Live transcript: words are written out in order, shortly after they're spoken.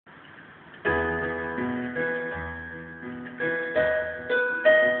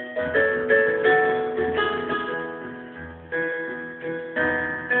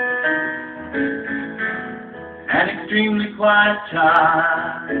that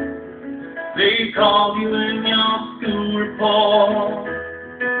child. They call you in your school report.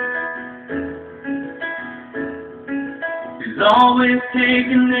 He's always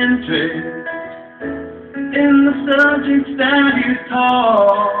taking interest in the subjects that he's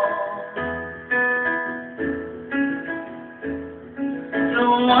taught. So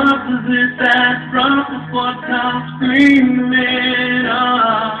what does this ass from what comes screaming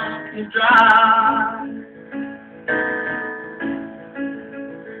up your drive?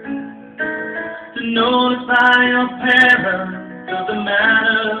 To notify your parents of the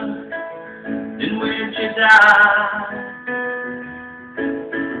manner in which you died.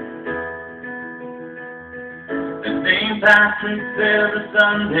 And St. Patrick's every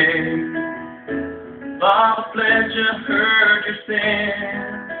Sunday, Father Fletcher heard your sin.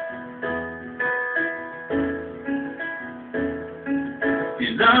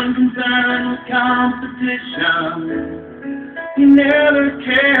 He's unconcerned with competition. He never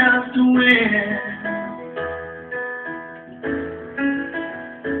cares to win.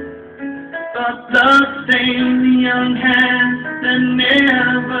 But blood stains the young hands that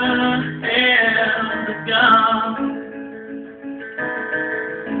never held a gun.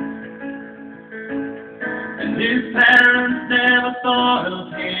 And his parents never thought of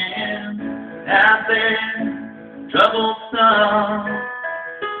him as their troubled son.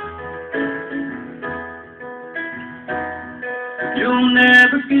 You'll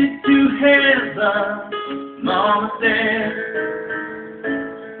never get to heaven, Mama said.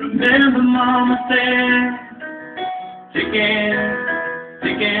 Remember, Mama said, ticking,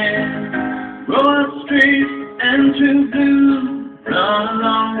 ticking, roll straight and true blue, run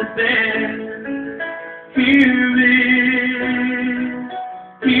along the bed. Here it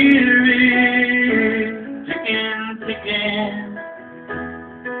is, ticking, ticking.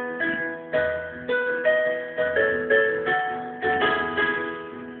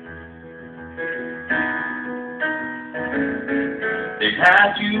 They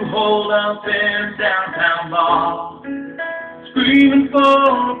had you hold up in downtown bar, screaming for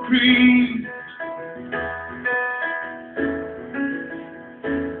a priest.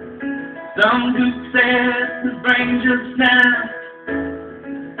 Some dude said his brain just snapped,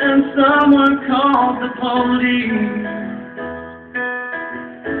 and someone called the police.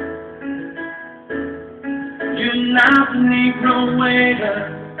 You knocked the Negro waiter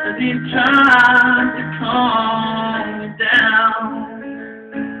as he tried to calm you down.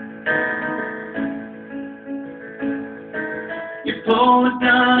 You pulled a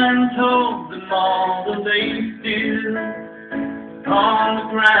gun and told them all to lay still on the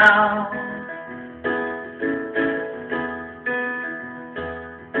ground.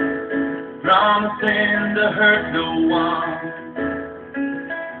 Promising to hurt no one,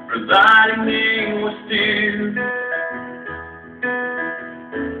 providing they were still.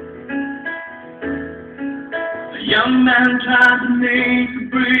 The young man tried to make a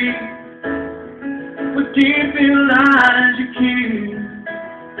break, but deep Elijah killed.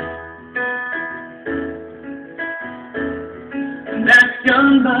 And that gun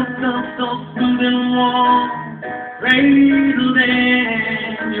butt felt so smooth and warm, cradled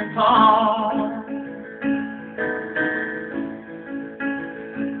in your palm.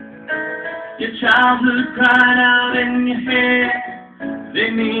 Your childhood cried out in your head, they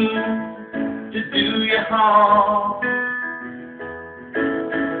mean to do you harm.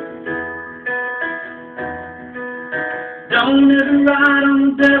 Don't ever ride on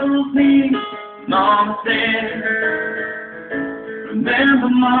the devil's knee, Mama said. Remember,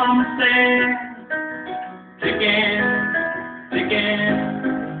 Mama said, ticking, ticking,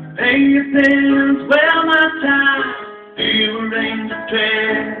 pay your sins, well my child, do you arrange the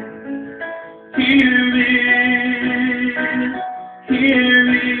tread? Here it is,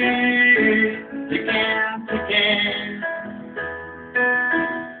 ticking, ticking.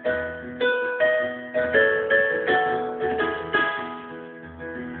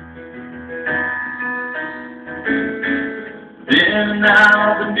 Then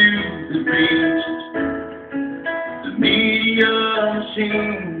now the news has reached the media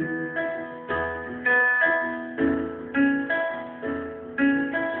machine.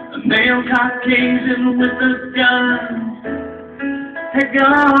 A male Caucasian with a gun had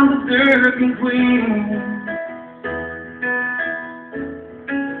gone to Durgan Queen.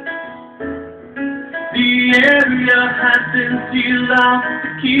 The area had been sealed off, the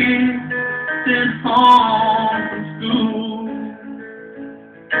kids sent home from school.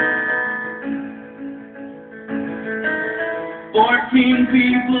 14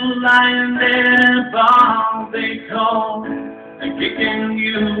 people lying there in a bar they call and kicking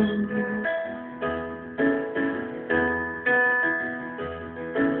you.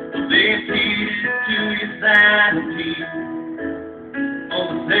 sanity, all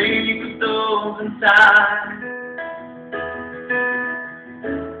the sacred those inside.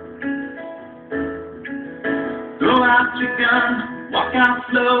 Throw out your gun, walk out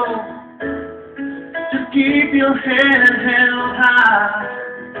slow, just keep your head held high.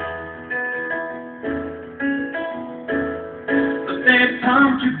 But they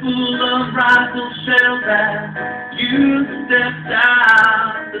pumped you full of rifle shells as you stepped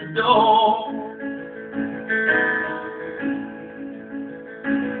out the door.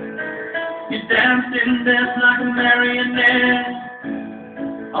 You danced in death like a marionette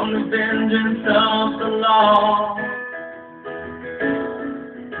on the vengeance of the law.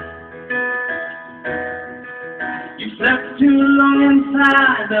 You slept too long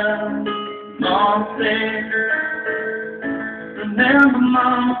inside the Mom said. Remember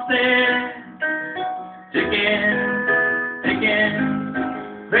Mama said, again,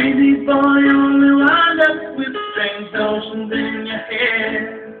 crazy boy, you only wind up with strange notions in your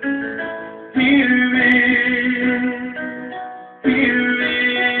head. Here it is, here